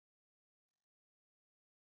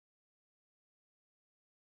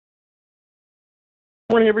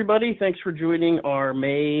Morning, everybody. Thanks for joining our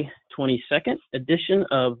May 22nd edition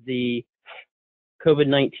of the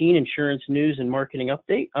COVID-19 Insurance News and Marketing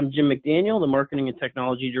Update. I'm Jim McDaniel, the Marketing and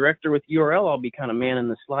Technology Director with URL. I'll be kind of manning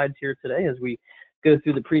the slides here today as we go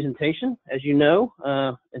through the presentation. As you know,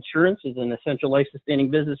 insurance is an essential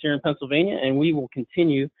life-sustaining business here in Pennsylvania, and we will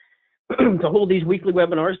continue to hold these weekly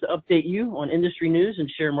webinars to update you on industry news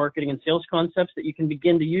and share marketing and sales concepts that you can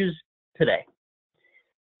begin to use today.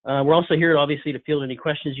 We're also here, obviously, to field any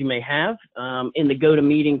questions you may have. In the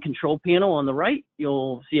GoToMeeting control panel on the right,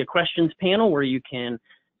 you'll see a questions panel where you can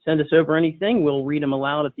send us over anything. We'll read them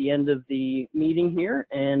aloud at the end of the meeting here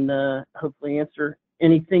and hopefully answer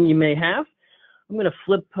anything you may have. I'm going to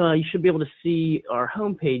flip. You should be able to see our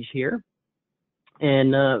homepage here.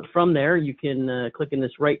 And from there, you can click in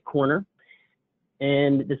this right corner.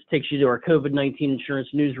 And this takes you to our COVID-19 Insurance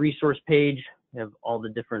News Resource page. We have all the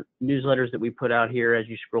different newsletters that we put out here. As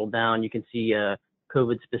you scroll down, you can see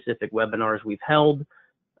COVID-specific webinars we've held,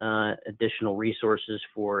 additional resources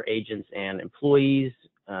for agents and employees,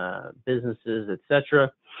 businesses, etc.,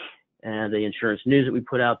 and the insurance news that we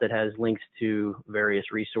put out that has links to various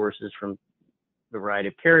resources from a variety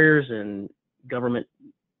of carriers and government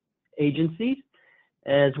agencies,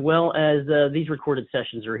 as well as these recorded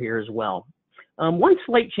sessions are here as well. One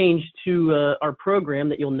slight change to our program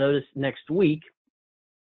that you'll notice next week,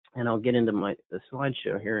 and I'll get into the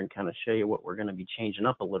slideshow here and kind of show you what we're going to be changing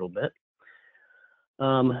up a little bit.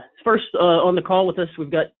 First, on the call with us, we've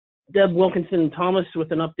got Deb Wilkinson Thomas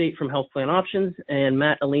with an update from Health Plan Options, and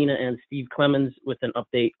Matt Alina and Steve Clemens with an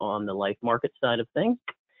update on the life market side of things.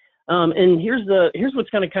 And here's what's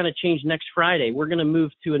going to kind of change next Friday. We're going to move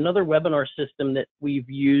to another webinar system that we've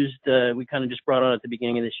used. We kind of just brought on at the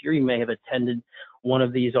beginning of this year. You may have attended one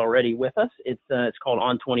of these already with us. It's called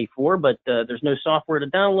On24, but there's no software to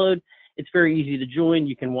download. It's very easy to join.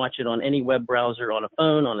 You can watch it on any web browser, on a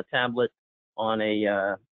phone, on a tablet, on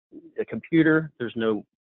a computer. There's no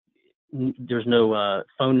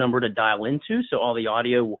phone number to dial into, so all the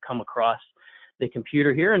audio will come across the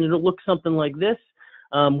computer here, and it'll look something like this.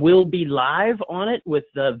 We'll be live on it with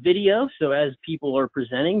video, so as people are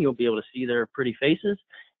presenting, you'll be able to see their pretty faces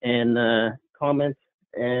and comment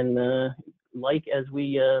and like as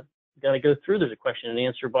we got to go through. There's a question and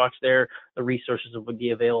answer box there. The resources will be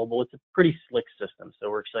available. It's a pretty slick system, so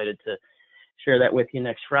we're excited to share that with you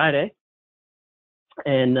next Friday.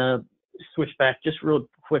 And switch back just real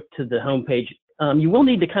quick to the homepage. You will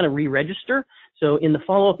need to kind of re-register. So in the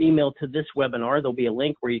follow-up email to this webinar, there'll be a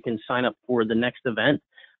link where you can sign up for the next event.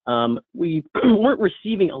 We weren't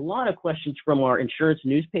receiving a lot of questions from our insurance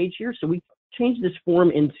news page here, so we changed this form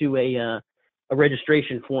into a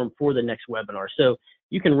registration form for the next webinar. So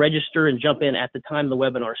you can register and jump in at the time the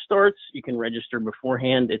webinar starts. You can register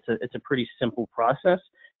beforehand. It's a pretty simple process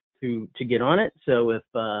to get on it. So if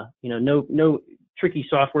you know, no tricky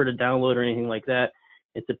software to download or anything like that,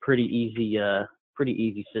 it's a pretty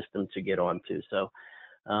easy system to get onto. So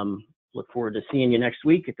look forward to seeing you next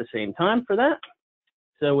week at the same time for that.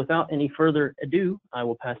 So without any further ado, I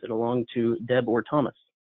will pass it along to Deb or Thomas.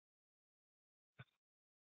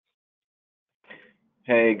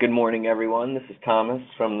 Hey, good morning, everyone. This is Thomas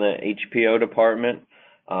from the HPO department.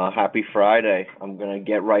 Happy Friday. I'm going to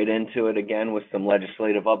get right into it again with some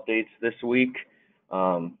legislative updates this week.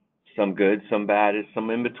 Some good, some bad, and some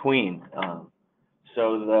in between.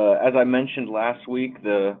 So as I mentioned last week,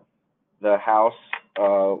 the House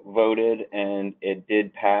voted and it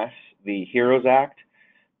did pass the HEROES Act,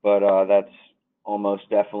 but that's almost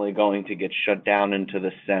definitely going to get shut down into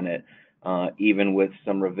the Senate. Even with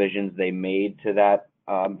some revisions they made to that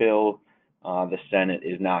bill, the Senate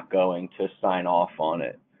is not going to sign off on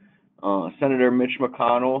it. Senator Mitch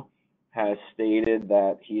McConnell has stated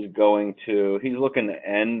that he's looking to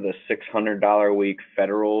end the $600 a week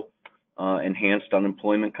federal enhanced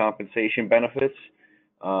unemployment compensation benefits,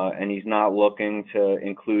 and he's not looking to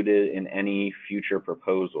include it in any future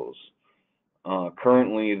proposals.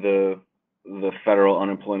 Currently, the federal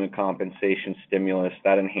unemployment compensation stimulus,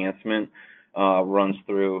 that enhancement, runs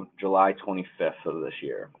through July 25th of this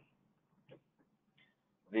year.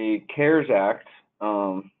 The CARES Act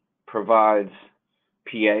provides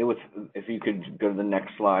PA with, if you could go to the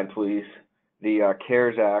next slide, please. The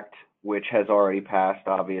CARES Act, which has already passed,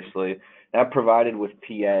 obviously, that provided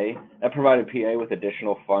PA with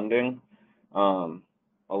additional funding,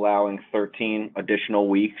 allowing 13 additional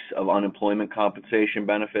weeks of unemployment compensation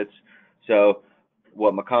benefits. So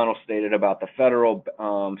what McConnell stated about the federal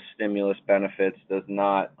stimulus benefits does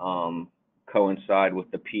not coincide with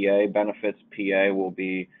the PA benefits. PA will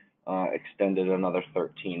be extended another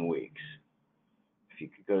 13 weeks. If you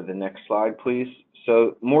could go to the next slide, please.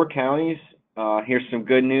 So more counties Here's some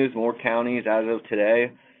good news. More counties, as of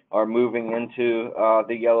today, are moving into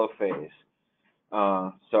the yellow phase.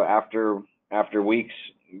 So after weeks,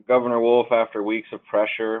 Governor Wolf, after weeks of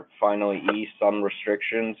pressure, finally eased some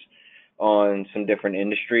restrictions on some different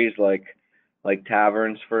industries like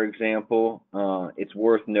taverns, for example. It's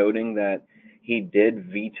worth noting that he did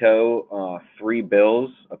veto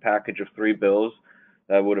a package of 3 bills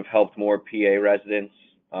that would have helped more PA residents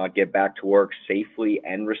get back to work safely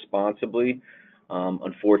and responsibly.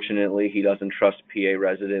 Unfortunately, he doesn't trust PA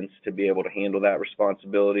residents to be able to handle that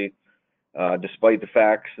responsibility. Despite the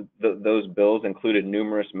fact that those bills included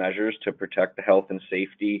numerous measures to protect the health and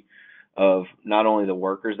safety of not only the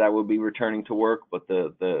workers that would be returning to work, but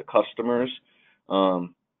the customers.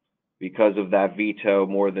 Because of that veto,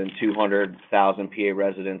 more than 200,000 PA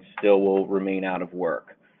residents still will remain out of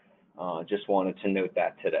work. Just wanted to note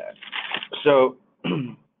that today. So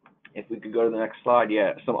if we could go to the next slide.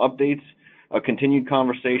 Yeah, some updates, a continued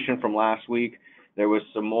conversation from last week. There was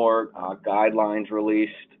some more guidelines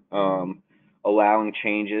released allowing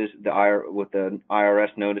changes, with the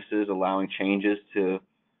IRS notices allowing changes to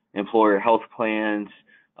employer health plans,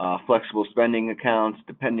 flexible spending accounts,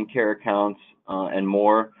 dependent care accounts, and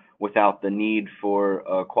more without the need for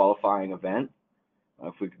a qualifying event.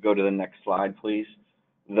 If we could go to the next slide, please.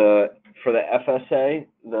 For the FSA,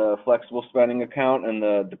 the flexible spending account and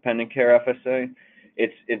the dependent care FSA,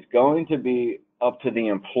 it's going to be up to the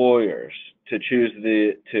employers to choose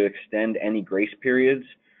to extend any grace periods.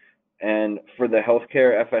 And for the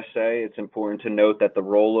healthcare FSA, it's important to note that the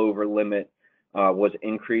rollover limit was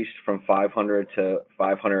increased from 500 to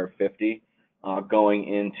 550 going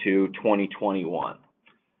into 2021.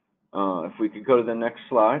 If we could go to the next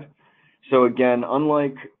slide. So again,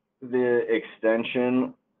 unlike the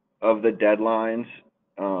extension of the deadlines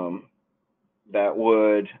that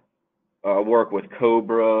would work with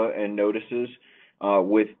COBRA and notices,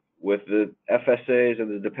 with the FSAs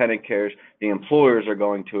and the dependent cares, the employers are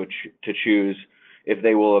going to choose if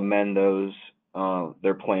they will amend those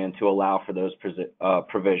their plan to allow for those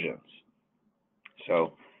provisions.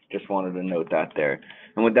 So just wanted to note that there.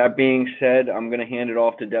 And with that being said, I'm going to hand it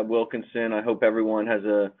off to Deb Wilkinson. I hope everyone has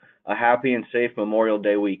a happy and safe Memorial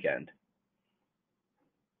Day weekend.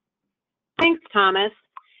 Thanks, Thomas.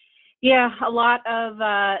 Yeah, a lot of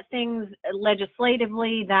things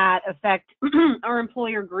legislatively that affect our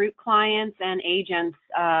employer group clients and agents,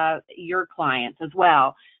 your clients as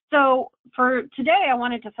well. So for today, I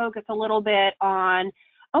wanted to focus a little bit on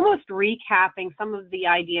almost recapping some of the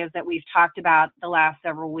ideas that we've talked about the last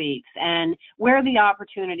several weeks and where the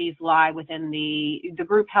opportunities lie within the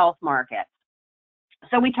group health market.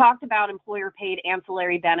 So we talked about employer paid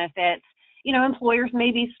ancillary benefits. You know, employers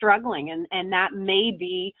may be struggling, and that may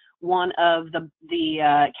be one of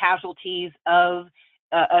the casualties of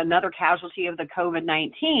another casualty of the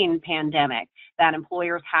COVID-19 pandemic, that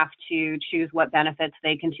employers have to choose what benefits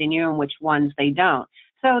they continue and which ones they don't.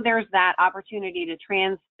 So there's that opportunity to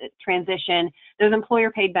transition those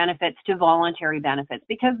employer paid benefits to voluntary benefits,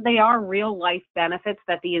 because they are real life benefits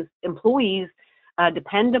that the employees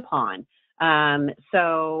depend upon.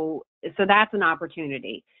 So that's an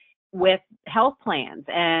opportunity. With health plans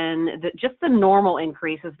and just the normal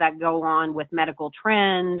increases that go on with medical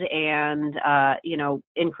trend and,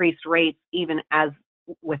 increased rates even as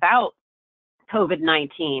without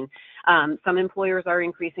COVID-19. Some employers are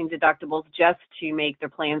increasing deductibles just to make their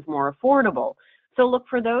plans more affordable. So look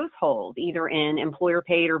for those holes, either in employer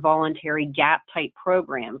paid or voluntary gap type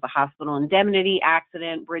programs, the hospital indemnity,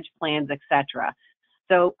 accident, bridge plans, etc.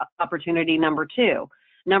 So opportunity number 2.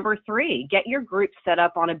 Number 3, get your group set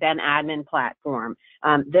up on a Ben Admin platform.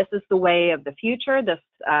 This is the way of the future. This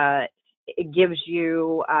it gives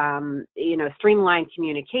you, streamlined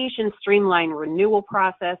communication, streamlined renewal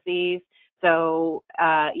processes. So,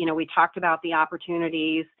 we talked about the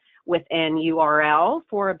opportunities within URL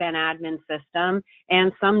for a Ben Admin system,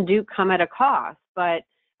 and some do come at a cost, but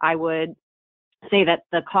I would say that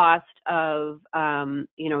the cost of,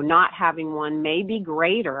 not having one may be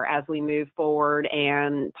greater as we move forward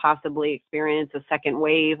and possibly experience a second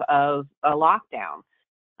wave of a lockdown.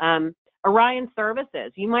 Orion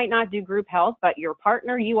Services, you might not do group health, but your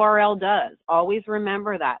partner URL does. Always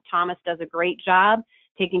remember that. Thomas does a great job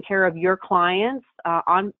taking care of your clients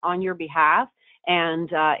on your behalf. And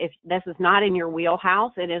if this is not in your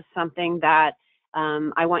wheelhouse, it is something that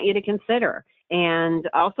I want you to consider. And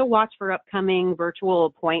also watch for upcoming virtual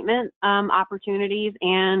appointment opportunities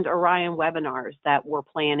and Orion webinars that we're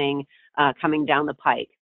planning coming down the pike.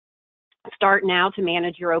 Start now to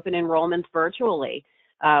manage your open enrollments virtually,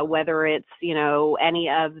 whether it's, any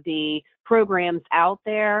of the programs out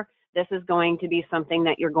there this is going to be something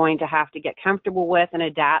that you're going to have to get comfortable with and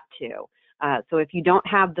adapt to. So if you don't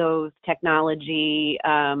have those technology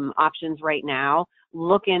options right now,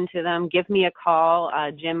 look into them. Give me a call.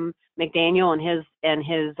 Jim McDaniel and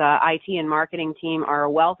his IT and marketing team are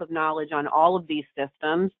a wealth of knowledge on all of these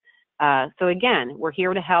systems. So again, we're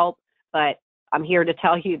here to help, but I'm here to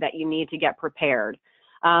tell you that you need to get prepared.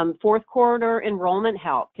 Fourth quarter enrollment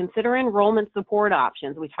help. Consider enrollment support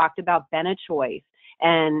options. We talked about BeneChoice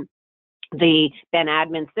and the Ben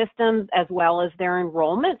admin systems, as well as their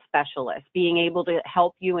enrollment specialists, being able to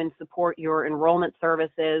help you and support your enrollment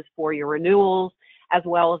services for your renewals, as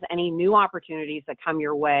well as any new opportunities that come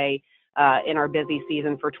your way in our busy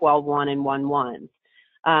season for 12/1 and 1/1s.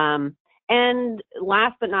 And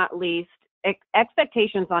last but not least,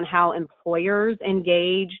 expectations on how employers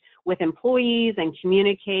engage with employees and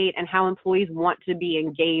communicate, and how employees want to be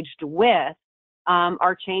engaged with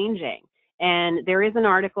are changing. And there is an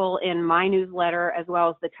article in my newsletter, as well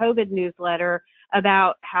as the COVID newsletter,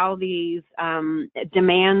 about how these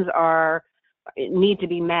demands need to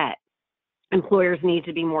be met. Employers need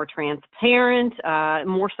to be more transparent,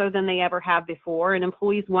 more so than they ever have before, and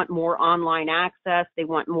employees want more online access. They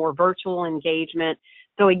want more virtual engagement.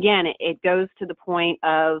 So again, it goes to the point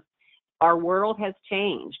of our world has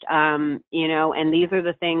changed, and these are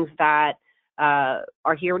the things that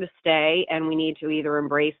are here to stay, and we need to either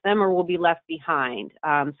embrace them or we'll be left behind.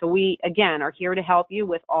 So we, again, are here to help you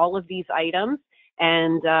with all of these items,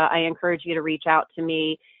 and I encourage you to reach out to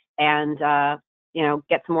me and,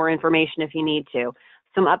 get some more information if you need to.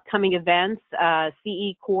 Some upcoming events,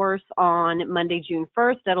 CE course on Monday, June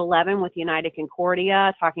 1st at 11 with United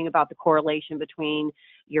Concordia, talking about the correlation between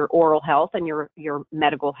your oral health and your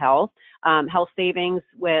medical health. Health savings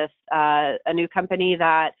with a new company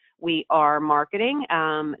that we are marketing,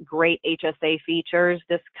 great HSA features.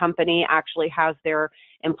 This company actually has their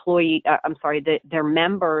their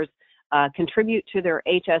members contribute to their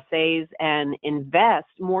HSAs and invest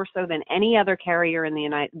more so than any other carrier in the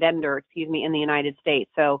United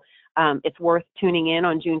States. So it's worth tuning in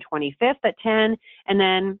on June 25th at 10. And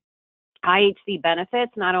then IHC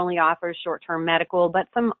Benefits not only offers short-term medical, but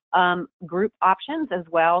some group options as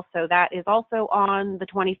well. So that is also on the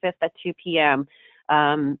 25th at 2 p.m.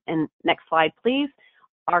 And next slide, please.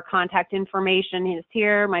 Our contact information is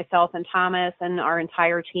here. Myself and Thomas and our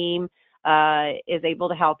entire team is able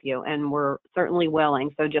to help you, and we're certainly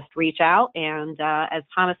willing. So just reach out. And as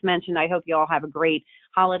Thomas mentioned, I hope you all have a great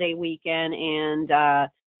holiday weekend. And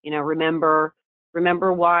remember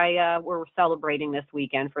why we're celebrating this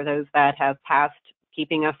weekend for those that have passed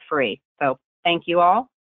keeping us free. So thank you all.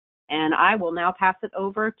 And I will now pass it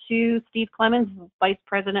over to Steve Clemens, Vice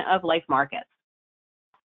President of Life Markets.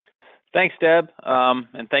 Thanks, Deb,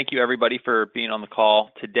 and thank you everybody for being on the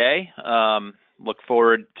call today. Look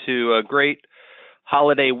forward to a great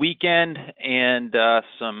holiday weekend and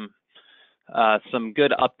some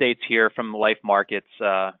good updates here from the life markets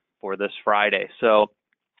for this Friday. So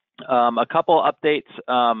a couple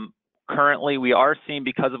updates. Currently, we are seeing,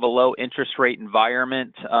 because of a low interest rate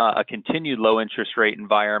environment, a continued low interest rate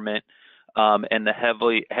environment, and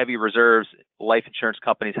the heavy reserves life insurance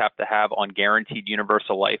companies have to have on guaranteed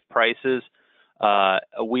universal life prices.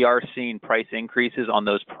 We are seeing price increases on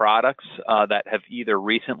those products that have either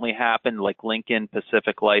recently happened, like Lincoln,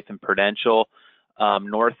 Pacific Life, and Prudential.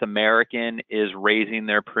 North American is raising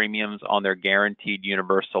their premiums on their guaranteed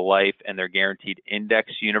universal life and their guaranteed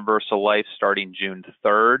index universal life starting June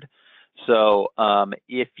 3rd. So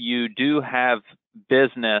if you do have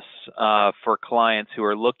business for clients who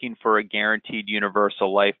are looking for a guaranteed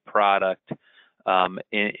universal life product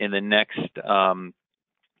in the next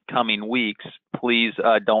coming weeks, please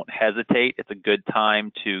don't hesitate. It's a good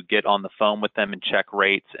time to get on the phone with them and check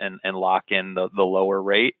rates and lock in the lower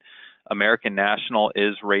rate. American National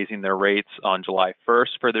is raising their rates on July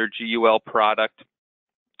 1st for their GUL product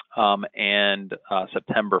and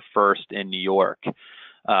September 1st in New York.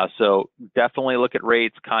 So definitely look at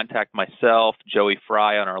rates. Contact myself, Joey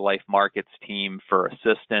Fry on our Life Markets team for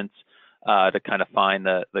assistance to kind of find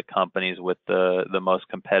the companies with the most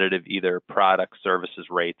competitive either products, services,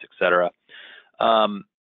 rates, etc.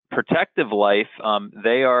 Protective Life,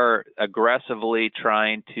 they are aggressively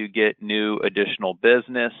trying to get new additional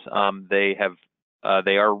business. They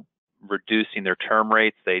are reducing their term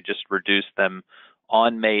rates. They just reduced them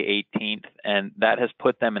on May 18th, and that has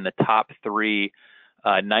put them in the top three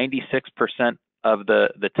 96% of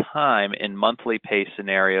the time in monthly pay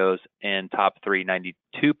scenarios, and top three 92%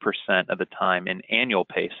 of the time in annual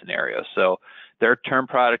pay scenarios. So their term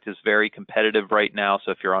product is very competitive right now.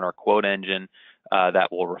 So if you're on our quote engine, that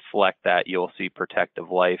will reflect that. You'll see Protective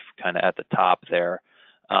Life kind of at the top there.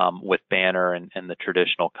 with Banner and the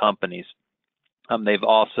traditional companies. They've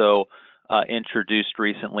also introduced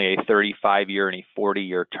recently a 35-year and a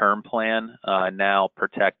 40-year term plan. Now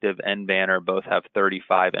Protective and Banner both have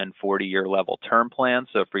 35 and 40-year level term plans.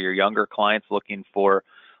 So for your younger clients looking for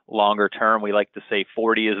longer term, we like to say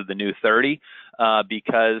 40 is the new 30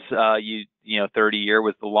 because 30-year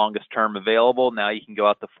was the longest term available. Now you can go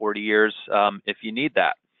out to 40 years if you need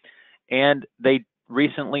that. And they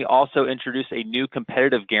recently also introduced a new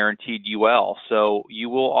competitive guaranteed UL. So you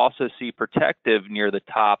will also see Protective near the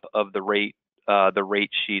top of the rate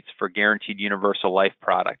sheets for guaranteed universal life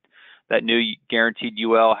product. That new guaranteed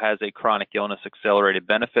UL has a chronic illness accelerated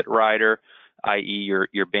benefit rider, i.e.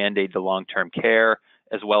 your Band-Aid to long-term care,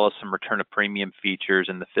 as well as some return of premium features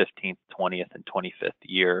in the 15th, 20th, and 25th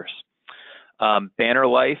years. Banner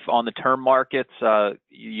Life on the term markets,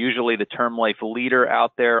 usually the term life leader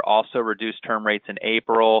out there, also reduced term rates in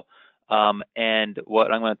April. And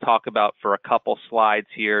what I'm going to talk about for a couple slides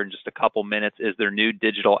here in just a couple minutes is their new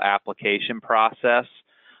digital application process.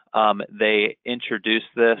 They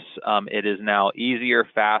introduced this. It is now easier,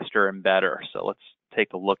 faster, and better. So let's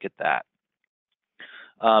take a look at that.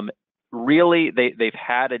 Really, they've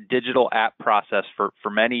had a digital app process for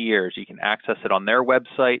many years. You can access it on their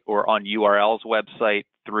website or on URL's website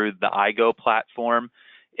through the iGo platform.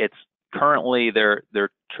 It's currently their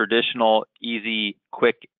traditional, easy,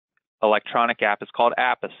 quick electronic app is called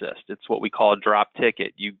App Assist. It's what we call a drop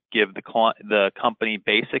ticket. You give the company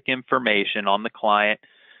basic information on the client,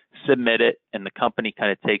 submit it, and the company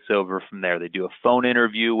kind of takes over from there. They do a phone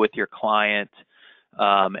interview with your client,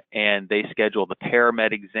 and they schedule the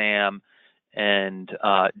paramed exam and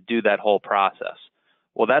do that whole process.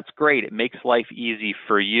 Well, that's great. It makes life easy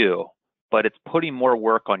for you, but it's putting more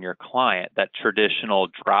work on your client, that traditional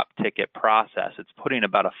drop ticket process. It's putting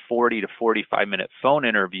about a 40 to 45-minute phone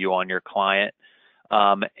interview on your client,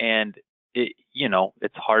 and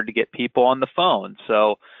it's hard to get people on the phone.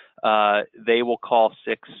 So they will call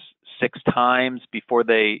six times before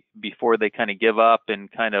they kind of give up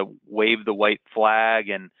and kind of wave the white flag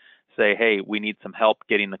and say, hey, we need some help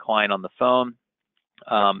getting the client on the phone.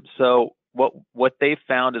 So what they've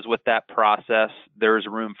found is with that process, there's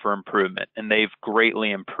room for improvement, and they've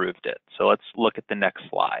greatly improved it. So let's look at the next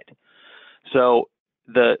slide. So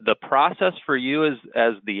the process for you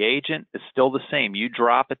as the agent is still the same. You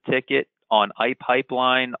drop a ticket on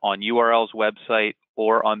iPipeline, on URL's website,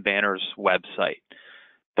 or on Banner's website.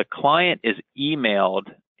 The client is emailed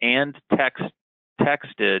and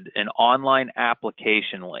texted an online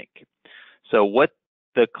application link. So what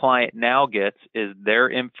the client now gets is their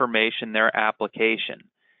information, their application.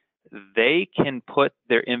 They can put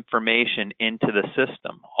their information into the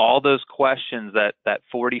system. All those questions that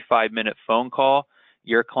 45-minute phone call,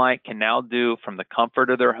 your client can now do from the comfort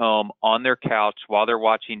of their home, on their couch, while they're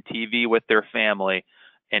watching TV with their family,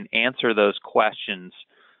 and answer those questions.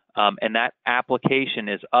 And that application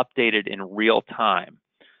is updated in real time.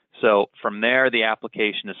 So from there, the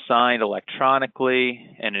application is signed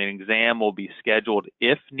electronically, and an exam will be scheduled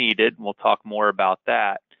if needed. We'll talk more about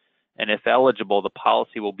that. And if eligible, the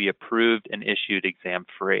policy will be approved and issued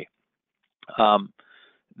exam-free.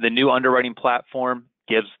 The new underwriting platform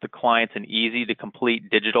gives the clients an easy-to-complete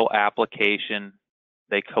digital application.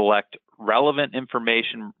 They collect relevant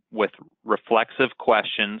information with reflexive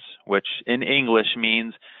questions, which in English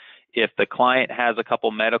means if the client has a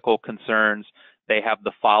couple medical concerns, they have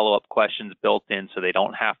the follow-up questions built in so they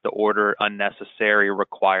don't have to order unnecessary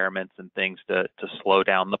requirements and things to slow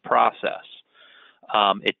down the process.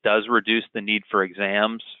 It does reduce the need for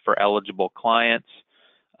exams for eligible clients,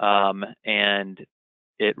 and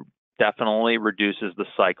it definitely reduces the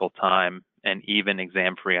cycle time and even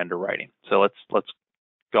exam-free underwriting. So let's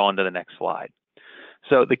go on to the next slide.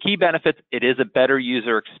 So the key benefits, it is a better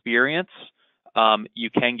user experience. You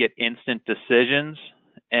can get instant decisions,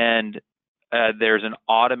 and there's an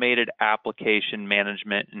automated application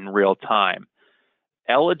management in real time.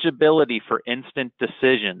 Eligibility for instant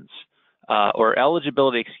decisions,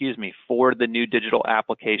 for the new digital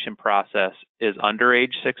application process is under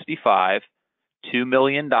age 65, $2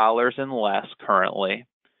 million and less currently,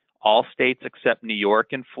 all states except New York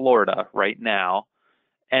and Florida right now.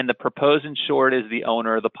 And the proposed insured is the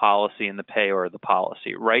owner of the policy and the payer of the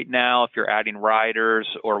policy. Right now, if you're adding riders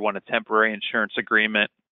or want a temporary insurance agreement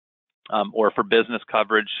or for business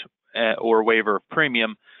coverage or waiver of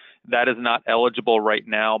premium, that is not eligible right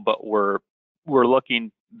now, but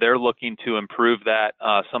they're looking to improve that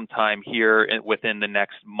sometime here within the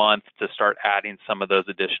next month to start adding some of those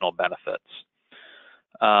additional benefits.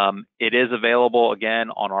 It is available again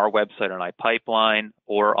on our website on iPipeline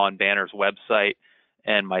or on Banner's website.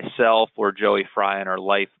 and myself or Joey Fry and our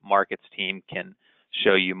Life Markets team can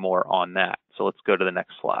show you more on that. So let's go to the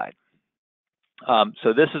next slide.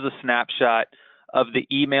 So this is a snapshot of the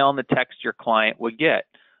email and the text your client would get.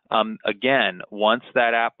 Again, once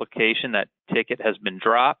that application, that ticket has been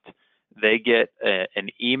dropped, they get an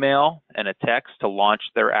email and a text to launch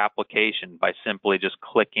their application by simply just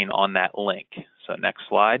clicking on that link. So next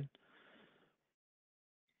slide.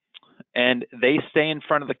 And they stay in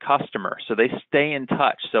front of the customer, so they stay in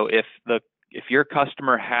touch. So if your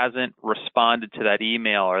customer hasn't responded to that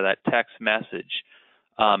email or that text message,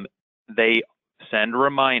 they send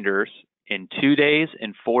reminders in 2 days,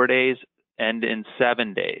 in 4 days, and in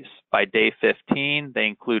 7 days. By day 15, they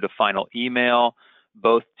include a final email,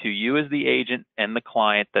 both to you as the agent and the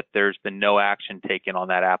client, that there's been no action taken on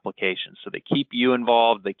that application. So they keep you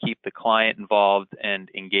involved, they keep the client involved and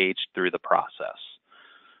engaged through the process.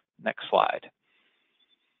 Next slide.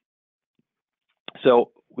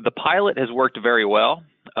 So the pilot has worked very well.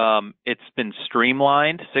 It's been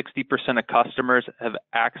streamlined. 60% of customers have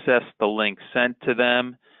accessed the link sent to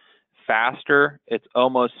them faster. It's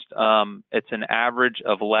almost, it's an average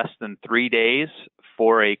of less than 3 days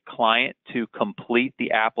for a client to complete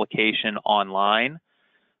the application online.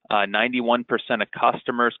 91% of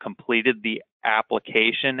customers completed the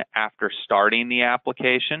application after starting the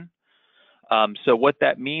application. So what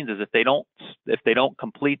that means is if they don't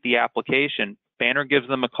complete the application, Banner gives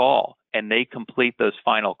them a call and they complete those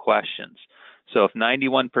final questions. So if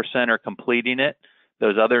 91% are completing it,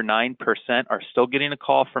 those other 9% are still getting a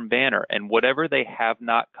call from Banner, and whatever they have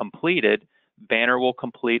not completed, Banner will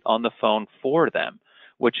complete on the phone for them,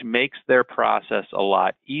 which makes their process a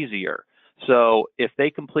lot easier. So if they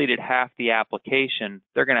completed half the application,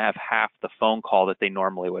 they're going to have half the phone call that they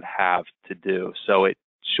normally would have to do. So it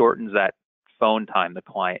shortens that phone time the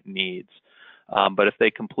client needs. But if they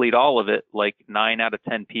complete all of it, like 9 out of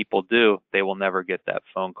 10 people do, they will never get that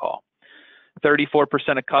phone call.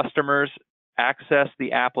 34% of customers access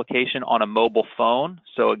the application on a mobile phone.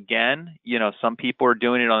 So again, some people are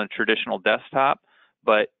doing it on a traditional desktop,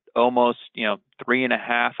 but almost,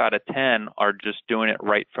 3.5 out of 10 are just doing it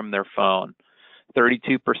right from their phone.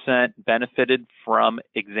 32% benefited from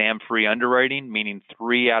exam-free underwriting, meaning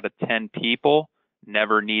 3 out of 10 people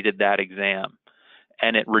never needed that exam.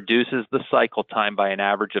 And it reduces the cycle time by an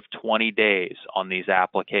average of 20 days on these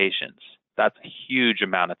applications. That's a huge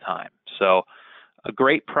amount of time. So a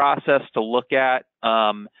great process to look at.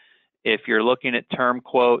 If you're looking at term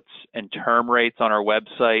quotes and term rates on our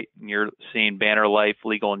website, and you're seeing Banner Life,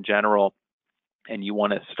 Legal and General, and you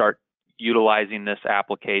want to start utilizing this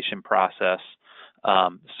application process,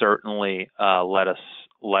 certainly let us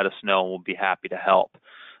know, and we'll be happy to help.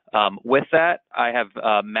 With that, I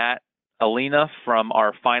have Matt Alina from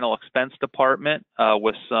our Final Expense Department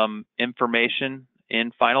with some information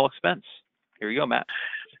in Final Expense. Here you go, Matt.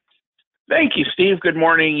 Thank you, Steve. Good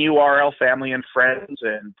morning, URL family and friends,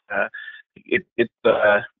 and it's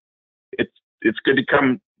good to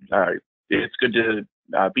come. It's good to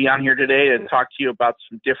be on here today to talk to you about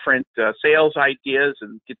some different sales ideas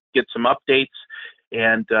and get some updates.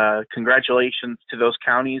 And congratulations to those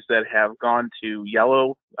counties that have gone to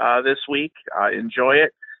yellow this week. Enjoy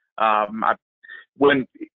it. One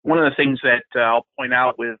of the things that I'll point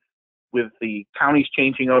out with the counties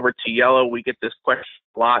changing over to yellow, we get this question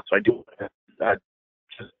a lot. So I do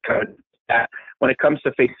just kind of that. When it comes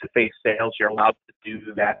to face-to-face sales, you're allowed to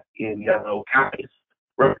do that in yellow counties.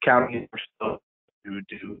 Red counties are still to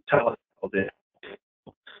do telesales.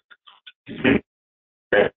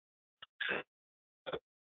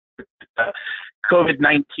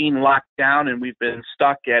 COVID-19 lockdown, and we've been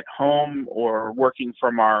stuck at home or working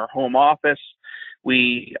from our home office.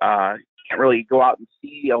 We can't really go out and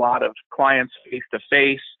see a lot of clients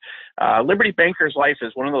face-to-face. Liberty Bankers Life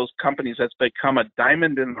is one of those companies that's become a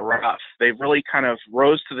diamond in the rough. They've really kind of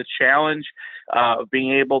rose to the challenge of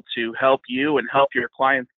being able to help you and help your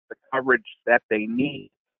clients with the coverage that they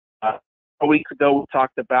need. A week ago, we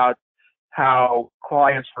talked about how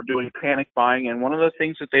clients were doing panic buying, and one of the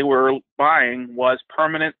things that they were buying was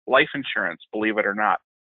permanent life insurance, believe it or not.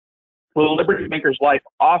 Well, Liberty Bankers Life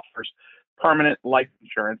offers permanent life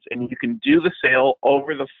insurance, and you can do the sale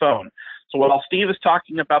over the phone. So while Steve is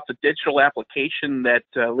talking about the digital application that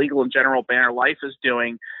Legal and General Banner Life is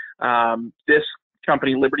doing, this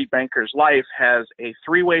company, Liberty Bankers Life, has a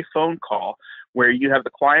 3-way phone call where you have the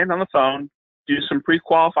client on the phone, do some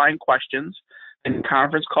pre-qualifying questions, and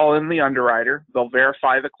conference call in the underwriter. They'll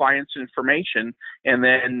verify the client's information, and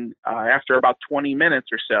then after about 20 minutes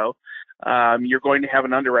or so, you're going to have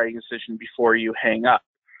an underwriting decision before you hang up.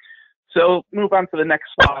 So move on to the next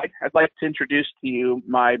slide. I'd like to introduce to you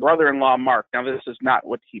my brother-in-law, Mark. Now, this is not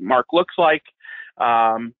what Mark looks like,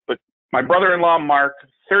 but my brother-in-law, Mark,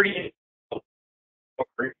 38.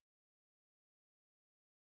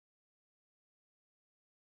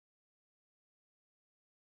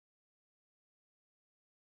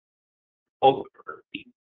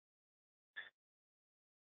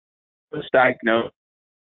 Was diagnosed.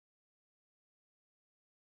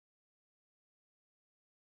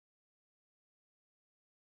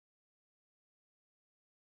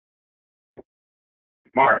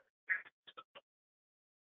 Mark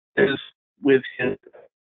is with his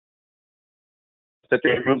that they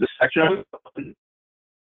removed the section of.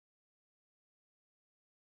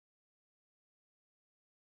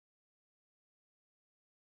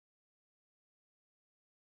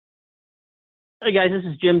 Hey guys, this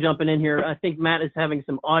is Jim jumping in here. I think Matt is having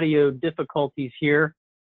some audio difficulties here.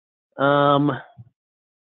 Steve,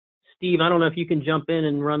 I don't know if you can jump in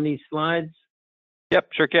and run these slides.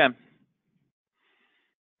 Yep, sure can.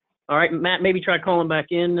 All right, Matt, maybe try calling back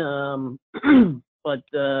in, but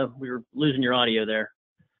we were losing your audio there.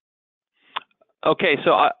 Okay,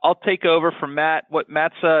 so I'll take over from Matt. What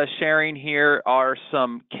Matt's sharing here are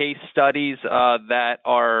some case studies that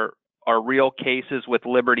are real cases with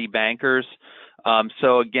Liberty Bankers.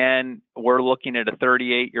 So again, we're looking at a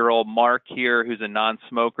 38-year-old Mark here who's a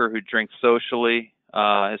non-smoker who drinks socially,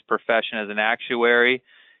 his profession as an actuary.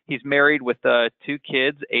 He's married with 2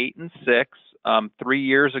 kids, 8 and 6. 3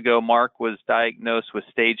 years ago, Mark was diagnosed with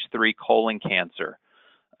stage 3 colon cancer.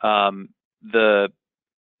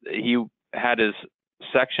 He had his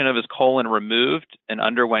section of his colon removed and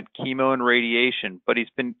underwent chemo and radiation, but he's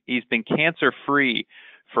been cancer-free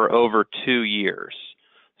for over 2 years.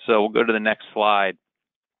 So we'll go to the next slide.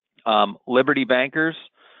 Liberty Bankers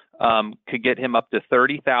could get him up to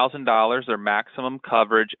 $30,000, their maximum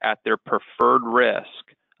coverage at their preferred risk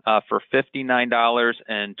for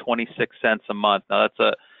 $59.26 a month. Now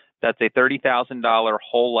that's a $30,000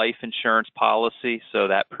 whole life insurance policy, so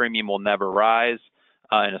that premium will never rise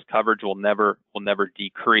and his coverage will never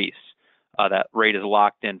decrease. That rate is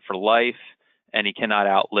locked in for life, and he cannot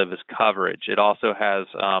outlive his coverage. It also has,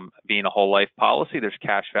 being a whole life policy, there's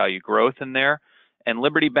cash value growth in there. And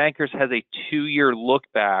Liberty Bankers has a 2-year look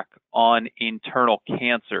back on internal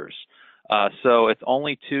cancers. So it's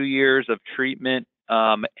only 2 years of treatment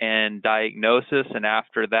and diagnosis. And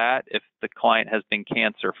after that, if the client has been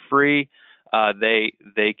cancer free,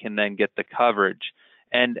 they can then get the coverage.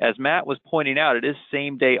 And as Matt was pointing out, it is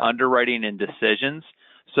same day underwriting and decisions.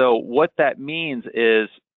 So what that means is,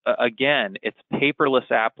 again, it's paperless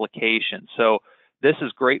application. So this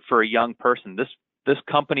is great for a young person. This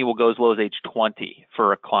company will go as low as age 20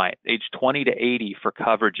 for a client, age 20 to 80 for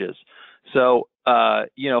coverages. So,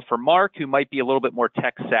 for Mark, who might be a little bit more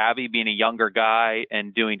tech savvy, being a younger guy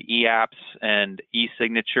and doing e-apps and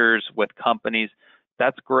e-signatures with companies,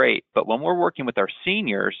 that's great. But when we're working with our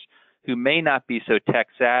seniors who may not be so tech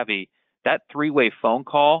savvy, that 3-way phone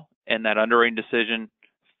call and that underwriting decision,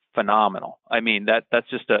 phenomenal. I mean,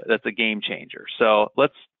 that's a game changer. So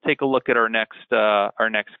let's take a look at our next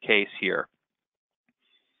case here.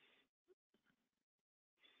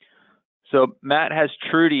 So Matt has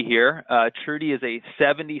Trudy here. Trudy is a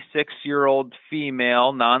 76-year-old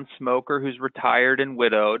female non-smoker who's retired and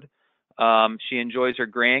widowed. She enjoys her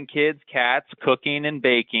grandkids, cats, cooking, and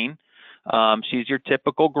baking. She's your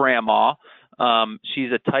typical grandma.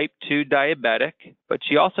 She's a type 2 diabetic, but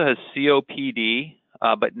she also has COPD,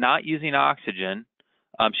 but not using oxygen.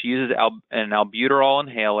 She uses an albuterol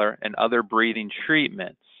inhaler and other breathing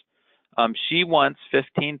treatments. She wants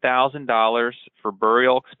 $15,000 for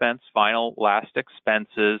burial expense, final last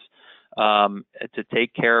expenses, to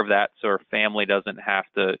take care of that so her family doesn't have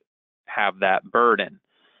to have that burden.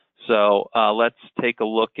 So let's take a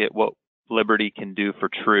look at what Liberty can do for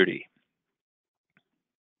Trudy.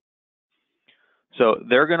 So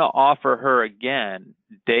they're going to offer her, again,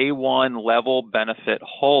 day 1 level benefit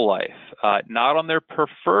whole life, not on their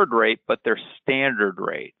preferred rate, but their standard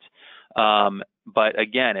rate. But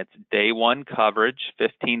again, it's day 1 coverage.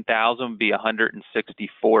 $15,000 would be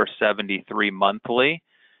 $164.73 monthly,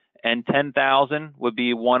 and $10,000 would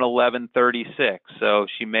be $111.36. So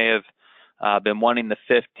she may have been wanting the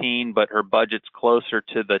 15, but her budget's closer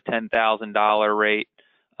to the $10,000 rate.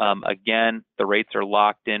 Again, the rates are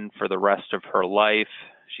locked in for the rest of her life.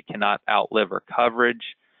 She cannot outlive her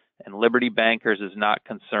coverage, and Liberty Bankers is not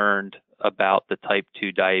concerned about the type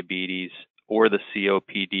 2 diabetes or the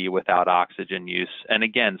COPD without oxygen use. And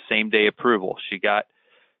again, same day approval. She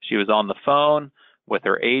was on the phone with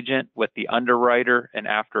her agent, with the underwriter, and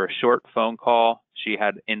after a short phone call, she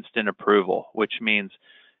had instant approval, which means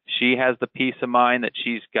She has the peace of mind that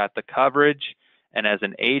she's got the coverage, and as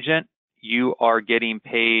an agent, you are getting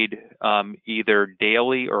paid either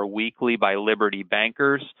daily or weekly by Liberty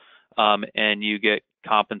Bankers, and you get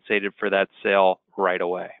compensated for that sale right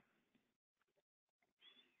away.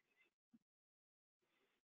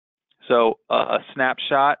 So a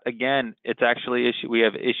snapshot, again, it's actually we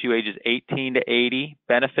have issue ages 18 to 80.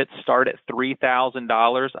 Benefits start at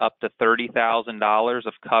 $3,000 up to $30,000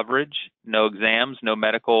 of coverage. No exams, no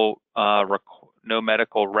medical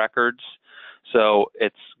records. So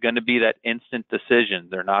it's going to be that instant decision.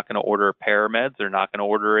 They're not going to order parameds. They're not going to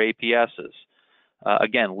order APSs.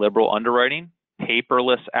 Again, liberal underwriting,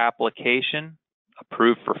 paperless application,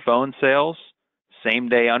 approved for phone sales,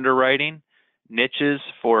 same-day underwriting. Niches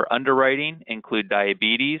for underwriting include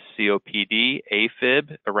diabetes, COPD,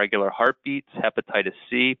 AFib, irregular heartbeats, hepatitis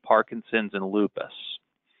C, Parkinson's, and lupus.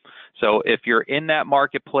 So if you're in that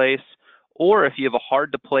marketplace, or if you have a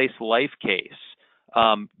hard-to-place life case,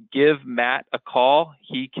 give Matt a call.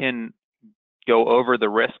 He can go over the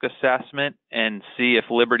risk assessment and see if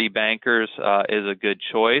Liberty Bankers is a good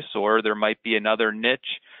choice, or there might be another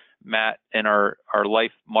niche. Matt and our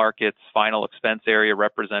life markets final expense area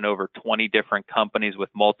represent over 20 different companies with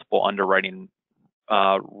multiple underwriting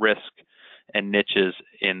risk and niches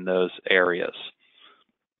in those areas.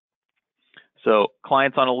 So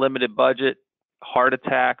clients on a limited budget, heart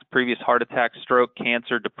attacks, previous heart attack, stroke,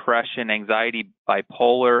 cancer, depression, anxiety,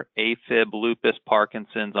 bipolar, AFib, lupus,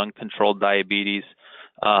 Parkinson's, uncontrolled diabetes.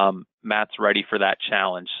 Matt's ready for that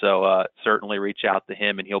challenge. So certainly reach out to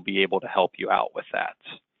him and he'll be able to help you out with that.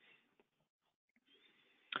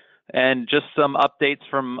 And just some updates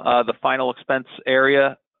from the final expense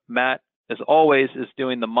area. Matt, as always, is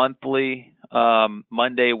doing the monthly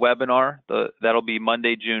Monday webinar. That'll be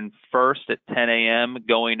Monday, June 1st at 10 a.m.,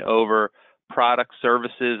 going over product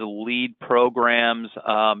services, lead programs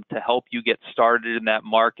to help you get started in that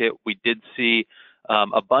market. We did see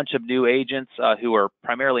a bunch of new agents who are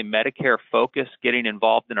primarily Medicare focused getting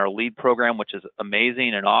involved in our lead program, which is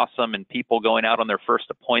amazing and awesome, and people going out on their first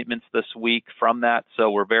appointments this week from that.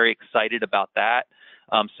 So we're very excited about that.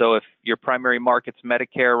 So if your primary market's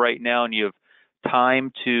Medicare right now and you have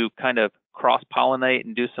time to kind of cross-pollinate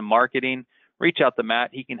and do some marketing, reach out to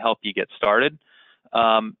Matt. He can help you get started.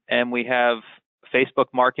 And we have Facebook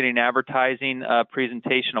marketing advertising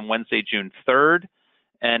presentation on Wednesday, June 3rd.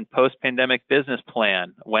 And post-pandemic business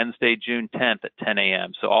plan, Wednesday, June 10th at 10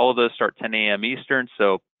 a.m. So all of those start 10 a.m. Eastern,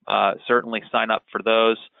 so certainly sign up for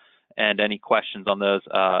those. And any questions on those,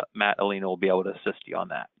 Matt Alina will be able to assist you on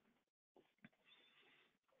that.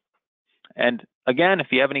 And again,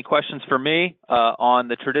 if you have any questions for me on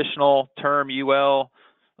the traditional term UL,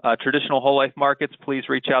 traditional whole life markets, please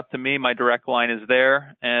reach out to me. My direct line is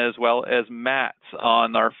there, as well as Matt's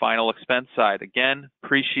on our final expense side. Again,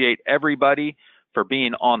 appreciate everybody for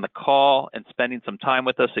being on the call and spending some time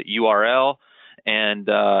with us at URL, and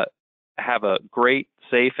have a great,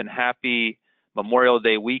 safe, and happy Memorial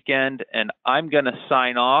Day weekend. And I'm going to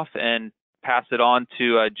sign off and pass it on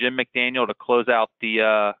to Jim McDaniel to close out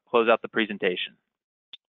the presentation.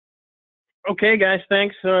 Okay, guys,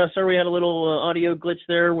 thanks. Sorry we had a little audio glitch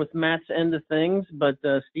there with Matt's end of things, but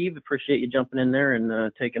Steve, appreciate you jumping in there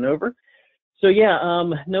and taking over. So yeah,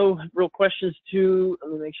 no real questions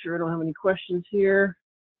let me make sure I don't have any questions here.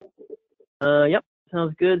 Yep,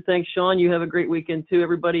 sounds good. Thanks, Sean. You have a great weekend too.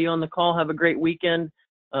 Everybody on the call, have a great weekend.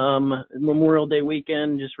 Memorial Day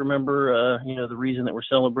weekend. Just remember, the reason that we're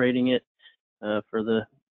celebrating it for the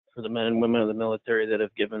men and women of the military that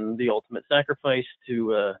have given the ultimate sacrifice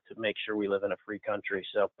to make sure we live in a free country.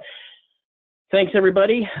 So thanks,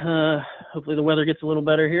 everybody. Hopefully the weather gets a little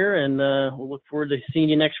better here, and we'll look forward to seeing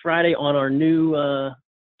you next Friday on our new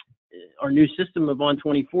system of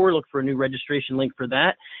On24. Look for a new registration link for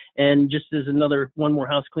that. And just as one more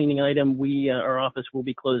house cleaning item, our office will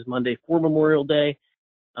be closed Monday for Memorial Day,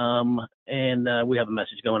 and we have a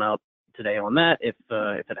message going out today on that if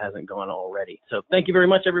it hasn't gone already. So thank you very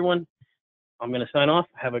much, everyone. I'm going to sign off.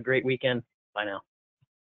 Have a great weekend. Bye now.